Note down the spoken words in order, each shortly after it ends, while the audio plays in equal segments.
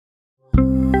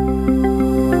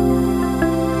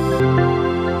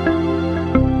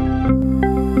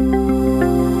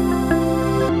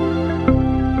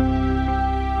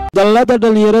dallada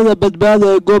dhalinyarada badbaado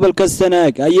ee gobolka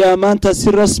Sanaag ayaa maanta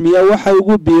si rasmi ah waxay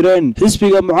ugu biireen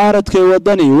xisbiga mucaaradka ee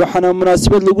Waddani waxaana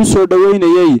munaasabad lagu soo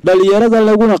dhaweynayay dhalinyarada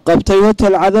laguna qabtay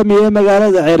hotel cadami ee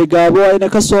magaalada Ceerigaabo ayna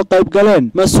ka soo qayb galeen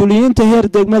mas'uuliyiinta heer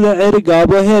degmada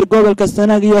Ceerigaabo heer gobolka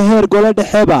Sanaag iyo heer gole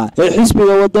dhexeba ee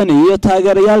xisbiga Waddani iyo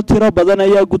taageerayaal tiro badan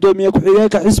ayaa gudoomiye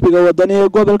ku-xigeenka xisbiga Waddani ee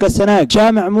gobolka Sanaag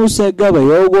Jaamac Muuse Gabay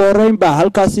oo ugu horeynba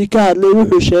halkaasi ka hadlay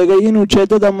wuxuu sheegay in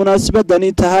ujeedada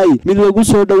munaasabadani tahay mid lagu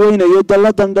soo dhaweynayo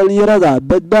dalladan dhalinyarada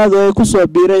badbaado ee ku soo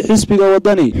biiray xisbiga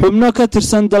Waddani xubno ka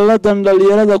tirsan dalladan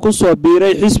dhalinyarada ku soo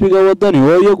biiray xisbiga Waddani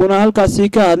oo iyaguna halkaasi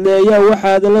ka hadlay ayaa waxa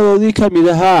hadaladoodii kamid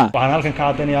ahaa waxaan halkan ka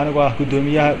caddaynay anigu ah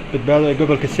gudoomiyaha badbaado ee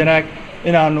gobolka Sanaag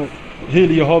inaanu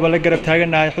hiil iyo hooba la garab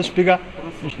taaganahay xisbiga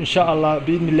insha Allah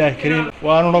biidmillah kariim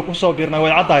waanu ku soo biirnay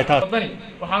way caddahay taas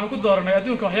waxaan ku dooranay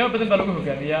adduunka waxyaabo badan baa lagu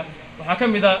hogaamiyaa waxa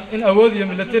kamid ah in awood iyo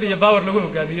military iyo power lagu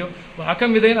hogaamiyo waxa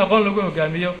kamid ah in aqoon lagu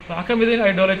hogaamiyo waxa kamid ah in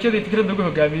ideology iyo fikrad lagu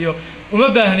hogaamiyo uma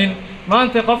baahnin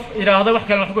maanta qof iraahdo wax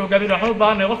kale wax ku hogaamiyo waxa u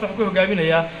baahan qof wax ku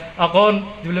hogaaminaya aqoon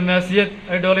diblomaasiyad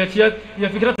ideolojiyad iyo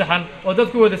fikrad saxan oo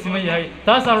dadku wada siman yahay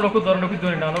taas aanu ku dooranay ku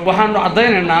doonaynaa waxaanu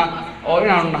cadaynaynaa oo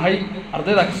inaanu nahay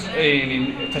ardayda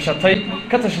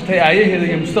ka tashatay aayaheeda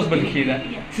iyo mustaqbalkeeda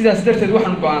sidaas darteed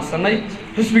waxaan go'aansanay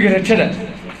xisbiga rajada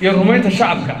iyo rumaynta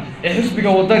shacabka ee xisbiga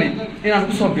Waddani inaan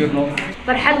ku soo biirno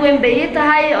farxad weyn bay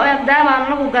tahay oo maadaama aan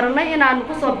nagu garanay inaan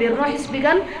ku soo biirno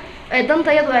xisbigan ee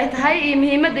dantayadu ay tahay iyo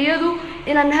muhiimadayadu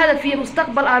inaan hadaf iyo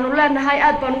mustaqbal aanu leenahay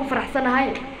aad baan ugu faraxsanahay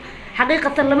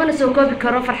xaqiiqatan lama soo koobi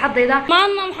karo farxadayda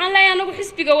maanta waxaan leeyahay anagu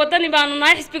xisbiga Waddani baanu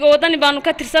nahay xisbiga Waddani baanu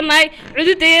ka tirsanahay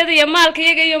cududayada iyo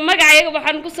maalkayaga iyo magacayaga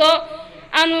waxaan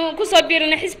ku soo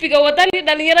biirnay xisbiga Waddani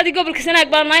dhalinyaradii gobolka Sanaag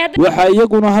baan nahay waxa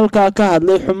iyaguna halka ka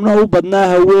hadlay xubno u badnaa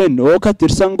haween oo ka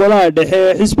tirsan golaha dhexe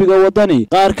ee xisbiga Waddani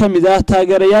qaar kamid ah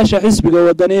taageerayaasha xisbiga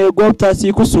Waddani ee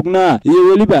goobtaasi ku sugnaa iyo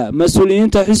waliba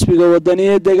mas'uuliyiinta xisbiga Waddani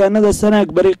ee deegaanada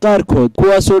Sanaag bari qaarkood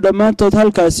kuwaas oo dhamaantood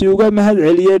halkaasi uga mahad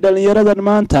celiyay dhalinyaradan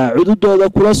maanta cududooda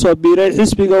kula soo biiray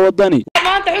xisbiga Waddani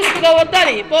maanta xisbiga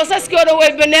Waddani boosaskooda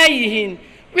way banaan yihiin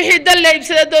wixii dal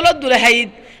leebsada dawladdu lahayd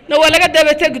waa laga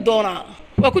daba tagi doonaa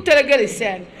waa ku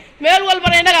talagalaysaan meel walba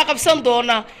inaga qabsan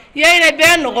doona yayna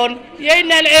been noqon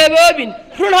yayna ceeboobin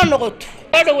run ha noqoto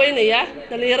soo dhaweynaya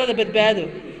dhalinyarada badbaado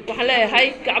waxaan leeyahay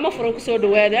gacmo furan ku soo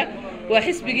dhawaada waa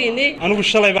xisbigiini anigu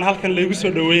shalay baan halkan leeyahay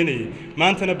soo dhaweynay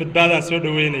maantana badbaadaan soo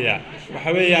dhaweynaya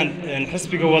waxa weeyaan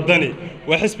xisbiga Waddani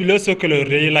waa xisbi loo soo kala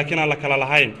horeeyay laakiin aan la kala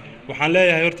lahayn waxaan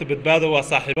leeyahay horta badbaado waa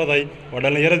saaxiibaday waa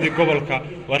dhalinyaradii gobolka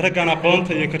waa raggan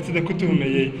aqoonta iyo kartida ku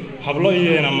tuhmeeyay hablo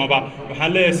iyo inamaba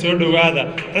waxaan leeyahay soo dhawaada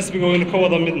xisbiga waynu ka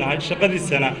wada midnahay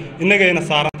shaqadiisana inagayna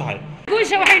saaran tahay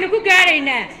guusha waxaynu ku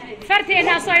gaaraynaa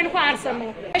farteena aynu ku arsano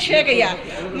sheegaya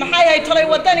maxay ay talay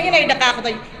Waddani inay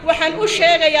dhaqaaqday waxaan u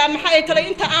sheegayaa maxay ay talay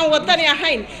inta aan Waddani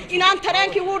ahayn inaan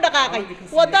tareenkii uu dhaqaaqay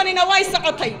Waddanina way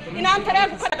socotay inaan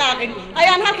tareenku ka dhaqaaqin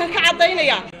ayaan halkan ka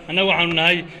cadaynayaa anagu waxaanu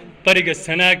nahay bariga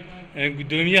Sanaag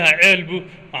gudoomiyaha ceelbu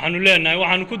waxaanu leenahay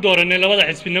waxaanu ku dooranay labada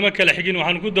xisbinimo kala xigin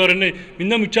waxaanu ku dooranay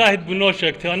midna mujaahid buu noo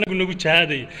sheegtay anagu nagu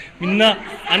jahaaday midna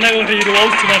anaga wuxuu yiri waa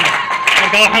u simannahay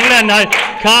marka waxaanu leenahay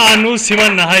ka aanu u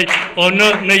simannahay oo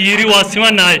na yiri waa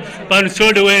simannahay baanu soo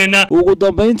dhaweynaynaa ugu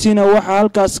dambeyntiina waxa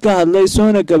halkaas ka hadlay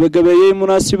soona gabagabeeyay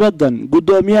munaasabadan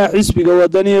gudoomiyaha xisbiga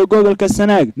Waddani ee gobolka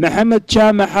Sanaag Maxamed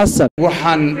Jaamac Xasan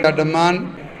waxaan dhammaan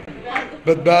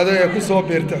badbaado ee ku soo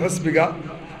biirtay xisbiga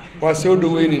waa soo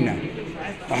dhaweynayna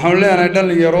waxaan leenahay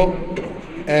dhalinyaro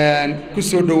ku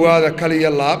soo dhawaada kaliya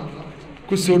laab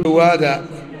ku soo dhawaada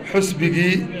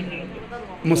xisbigii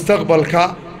mustaqbalka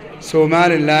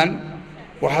Somaliland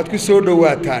waxaad ku soo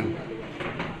dhawaataan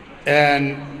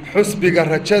xisbiga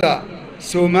rajada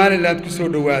Somaliland ku soo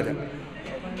dhawaada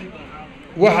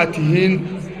waxaad tihiin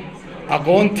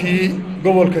aqoontii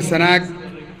gobolka Sanaag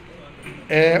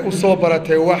ee u soo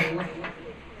baratay wax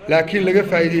laakiin laga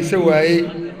faa'iideysan waayay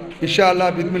insha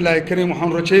Allah bismillah kariim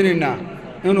waxaan rajaynaynaa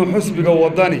inuu xisbiga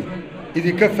Waddani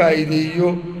idinka faa'iideeyo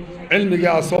cilmiga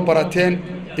aad soo barateen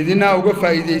idina uga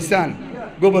faa'iideysaan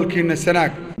gobolkiina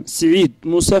Sanaag Saciid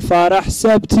Muuse Faarax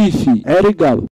Sab TV Ceerigaabo